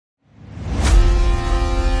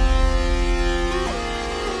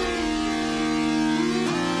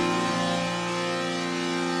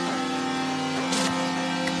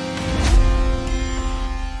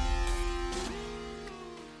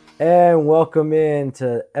And welcome in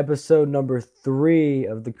to episode number 3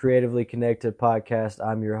 of the Creatively Connected podcast.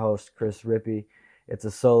 I'm your host, Chris Rippy. It's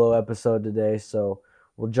a solo episode today, so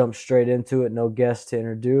we'll jump straight into it. No guests to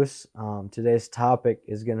introduce. Today's topic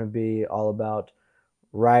is going to be all about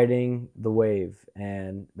riding the wave,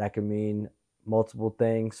 and that can mean multiple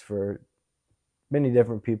things for many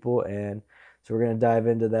different people. And so we're going to dive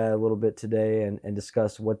into that a little bit today and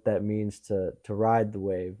discuss what that means to ride the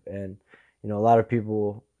wave. And, a lot of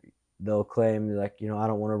people, they'll claim like, I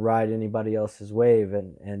don't want to ride anybody else's wave,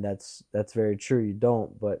 and that's very true. You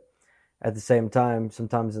don't, but at the same time,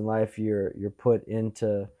 sometimes in life you're put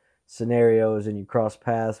into scenarios and you cross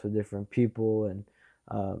paths with different people, and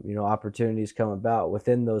opportunities come about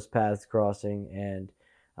within those paths crossing, and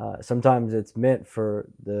sometimes it's meant for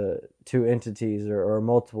the two entities or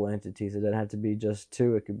multiple entities. It doesn't have to be just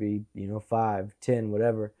two. It could be 5, 10,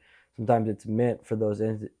 whatever. Sometimes it's meant for those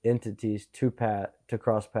entities to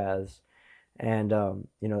cross paths, and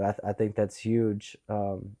I think that's huge.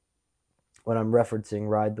 When I'm referencing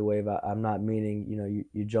ride the wave, I'm not meaning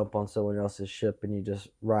you jump on someone else's ship and you just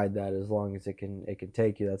ride that as long as it can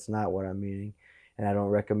take you. That's not what I'm meaning, and I don't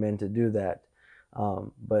recommend to do that.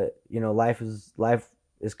 But life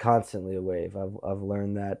is constantly a wave. I've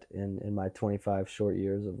learned that in my 25 short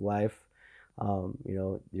years of life.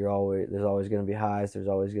 There's always going to be highs, there's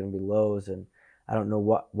always going to be lows, and I don't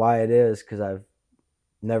know why it is, because I've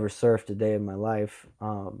never surfed a day in my life.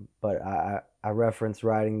 But I reference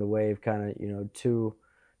riding the wave kind of to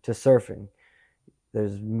surfing.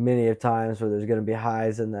 There's many of times where there's going to be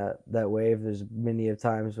highs in that wave. There's many of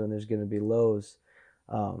times when there's going to be lows,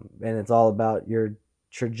 and it's all about your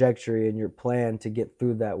trajectory and your plan to get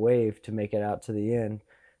through that wave to make it out to the end,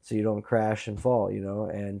 so you don't crash and fall.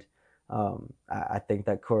 And I think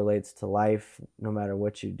that correlates to life, no matter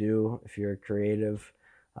what you do. If you're a creative,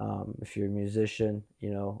 if you're a musician,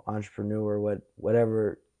 entrepreneur,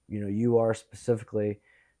 whatever you are specifically,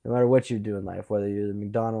 no matter what you do in life, whether you're the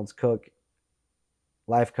McDonald's cook,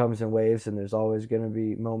 life comes in waves, and there's always going to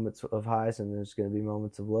be moments of highs and there's going to be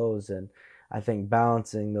moments of lows. And I think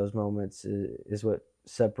balancing those moments is what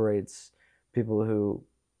separates people who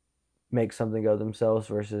make something of themselves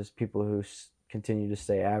versus people who continue to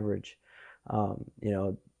stay average.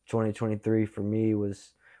 2023 for me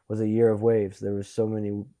was a year of waves. There was so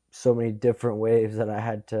many different waves that I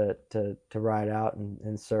had to ride out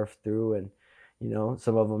and surf through, and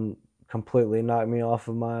some of them completely knocked me off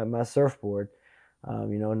of my surfboard.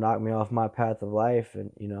 Knocked me off my path of life,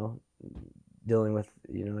 and dealing with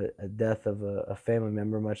a death of a family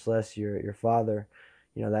member, much less your father.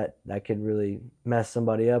 That could really mess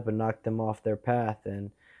somebody up and knock them off their path. And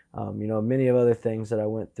many of other things that I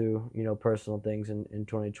went through, personal things in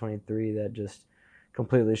 2023 that just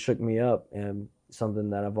completely shook me up, and something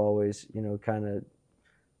that I've always kind of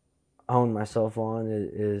honed myself on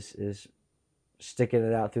is sticking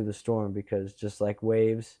it out through the storm, because just like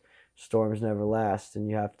waves, storms never last, and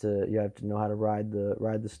you have to know how to ride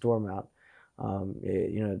the storm out.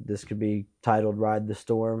 This could be titled "Ride the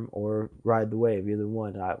Storm" or "Ride the Wave." Either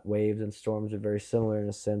one. Waves and storms are very similar in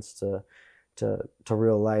a sense to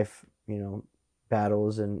real life,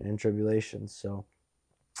 battles and tribulations. So,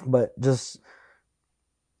 but just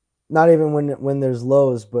not even when there's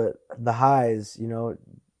lows, but the highs,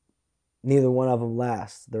 neither one of them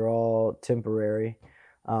lasts. They're all temporary.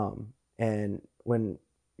 And when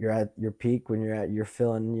you're at your peak, when you're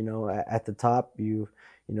feeling, at the top,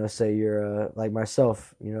 say you're like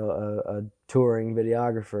myself, a touring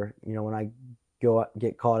videographer. When I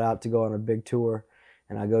get called out to go on a big tour,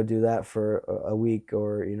 and I go do that for a week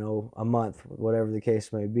or a month, whatever the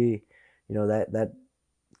case may be, that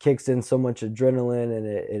kicks in so much adrenaline, and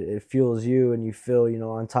it fuels you, and you feel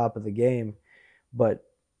on top of the game. But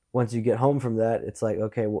once you get home from that, it's like,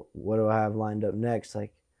 okay, what do I have lined up next?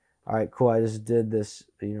 Like, all right, cool, I just did this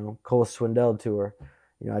Cole Swindell tour.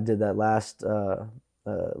 I did that last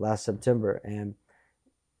September, and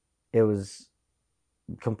it was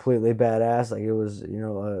completely badass. Like, it was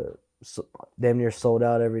damn near sold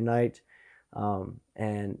out every night.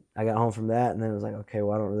 And I got home from that, and then it was like, okay,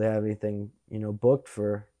 well, I don't really have anything booked,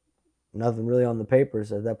 for nothing really on the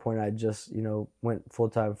papers at that point. I just went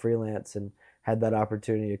full-time freelance and had that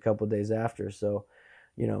opportunity a couple of days after. So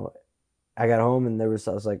I got home, and I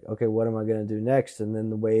was like, okay, what am I going to do next? And then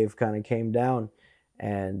the wave kind of came down,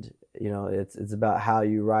 and it's about how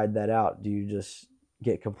you ride that out. Do you just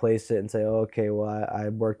get complacent and say, oh, okay, well, I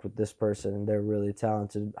worked with this person and they're really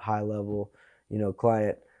talented, high level,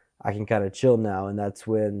 client. I can kind of chill now. And that's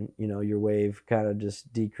when, your wave kind of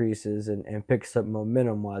just decreases and picks up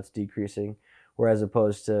momentum while it's decreasing, Whereas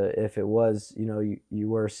opposed to if it was, you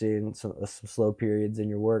were seeing some slow periods in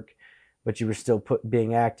your work, but you were still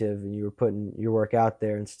being active and you were putting your work out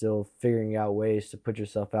there and still figuring out ways to put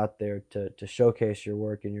yourself out there to showcase your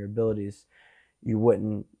work and your abilities, you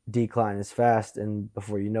wouldn't decline as fast. And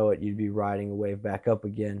before you know it, you'd be riding a wave back up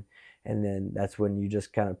again. And then that's when you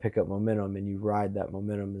just kind of pick up momentum and you ride that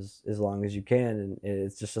momentum as long as you can. And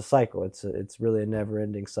it's just a cycle. It's really a never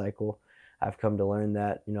ending cycle. I've come to learn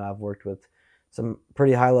that. I've worked with some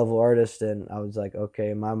pretty high level artists, and I was like,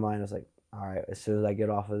 okay, in my mind, I was like, all right, as soon as I get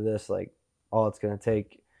off of this, like all it's going to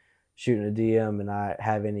take shooting a DM and I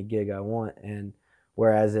have any gig I want. And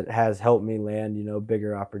whereas it has helped me land,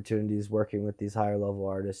 bigger opportunities working with these higher level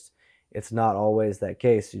artists, it's not always that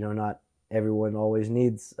case. Not everyone always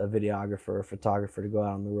needs a videographer or photographer to go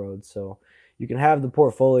out on the road. So you can have the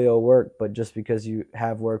portfolio work, but just because you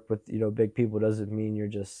have worked with, big people doesn't mean you're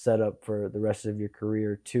just set up for the rest of your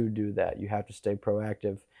career to do that. You have to stay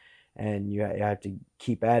proactive, and you have to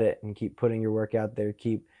keep at it and keep putting your work out there,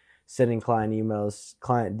 keep sending client emails,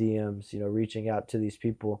 client DMs, reaching out to these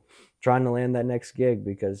people, trying to land that next gig,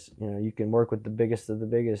 because, you can work with the biggest of the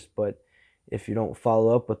biggest, but if you don't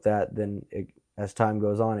follow up with that, then as time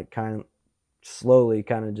goes on, it kind of slowly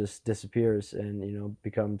just disappears and,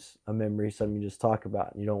 becomes a memory, something you just talk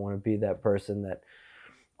about. And you don't want to be that person that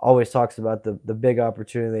always talks about the big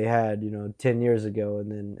opportunity they had, 10 years ago.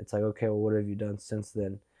 And then it's like, okay, well, what have you done since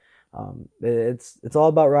then? It's all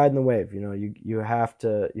about riding the wave. You have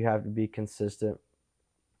to be consistent.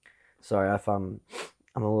 Sorry if I'm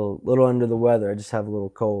a little under the weather. I just have a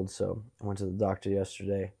little cold, so I went to the doctor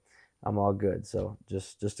yesterday. I'm all good, so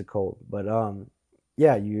just a cold. But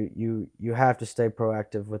yeah, you have to stay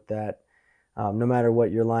proactive with that. No matter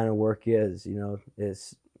what your line of work is,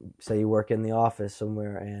 is say you work in the office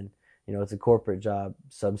somewhere and it's a corporate job.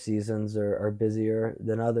 Some seasons are busier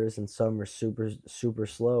than others, and some are super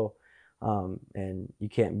slow. And you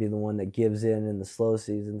can't be the one that gives in the slow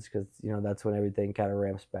seasons, because that's when everything kind of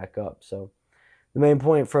ramps back up. So the main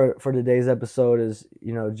point for today's episode is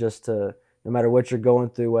just to, no matter what you're going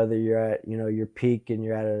through, whether you're at your peak and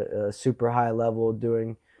you're at a super high level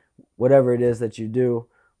doing whatever it is that you do,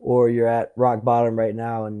 or you're at rock bottom right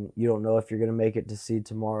now and you don't know if you're going to make it to see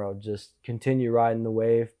tomorrow, just continue riding the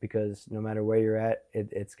wave, because no matter where you're at,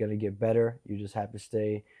 it's going to get better. You just have to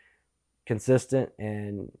stay consistent,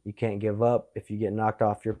 and you can't give up. If you get knocked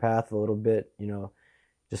off your path a little bit,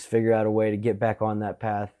 just figure out a way to get back on that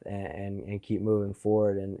path and keep moving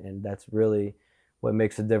forward. And that's really what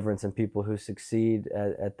makes a difference in people who succeed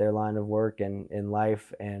at their line of work and in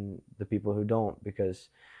life, and the people who don't, because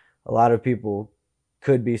a lot of people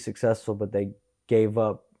could be successful, but they gave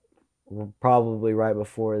up probably right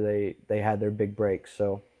before they had their big break.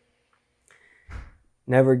 So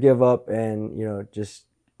never give up, and just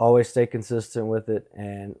always stay consistent with it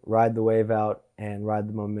and ride the wave out and ride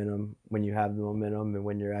the momentum when you have the momentum. And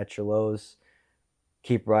when you're at your lows,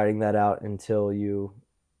 keep riding that out until you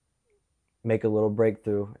make a little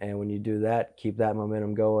breakthrough. And when you do that, keep that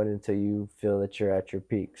momentum going until you feel that you're at your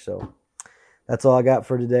peak. So that's all I got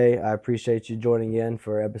for today. I appreciate you joining in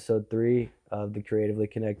for episode 3 of the Creatively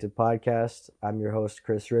Connected podcast. I'm your host,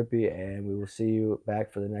 Chris Rippy, and we will see you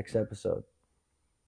back for the next episode.